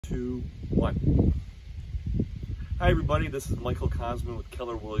2, 1. Hi everybody, this is Michael Kosman with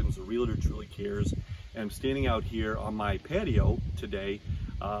Keller Williams, a realtor truly cares. And I'm standing out here on my patio today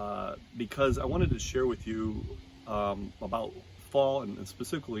because I wanted to share with you about fall and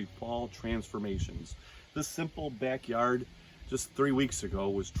specifically fall transformations. This simple backyard just 3 weeks ago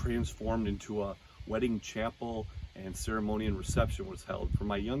was transformed into a wedding chapel, and ceremony and reception was held for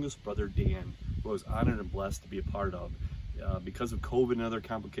my youngest brother Dan, who I was honored and blessed to be a part of. Because of COVID and other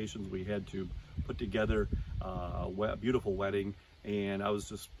complications, we had to put together a beautiful wedding, and I was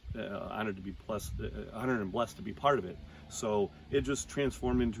just honored and blessed to be part of it. So it just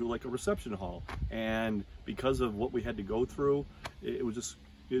transformed into like a reception hall, and because of what we had to go through, it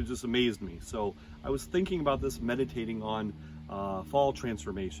just amazed me. So I was thinking about this, meditating on fall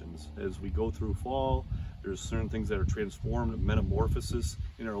transformations. As we go through fall, there's certain things that are transformed, metamorphosis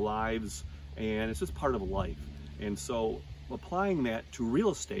in our lives, and it's just part of life. And so applying that to real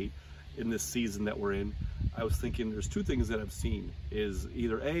estate in this season that we're in, I was thinking there's two things that I've seen. Is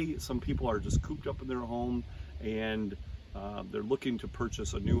either A, some people are just cooped up in their home and they're looking to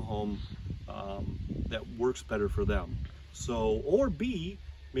purchase a new home that works better for them. So, or B,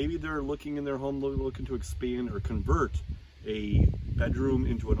 maybe they're looking in their home, looking to expand or convert a bedroom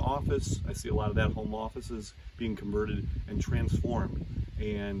into an office. I see a lot of that, home offices being converted and transformed.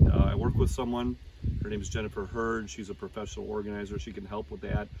 And I work with someone, her name is Jennifer Hurd. She's a professional organizer. She can help with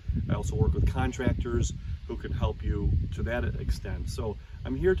that. I also work with contractors who can help you to that extent. So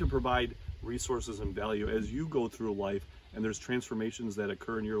I'm here to provide resources and value as you go through life and there's transformations that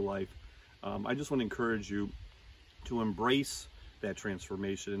occur in your life. I just want to encourage you to embrace that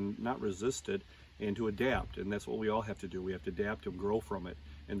transformation, not resist it, and to adapt. And that's what we all have to do. We have to adapt and grow from it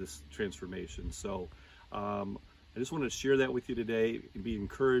in this transformation. So I just wanted to share that with you today and be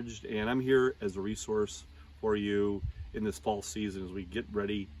encouraged. And I'm here as a resource for you in this fall season as we get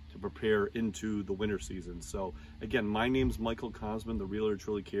ready to prepare into the winter season. So again, my name's Michael Kosman, the realtor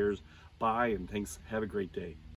truly cares. Bye, and thanks. Have a great day.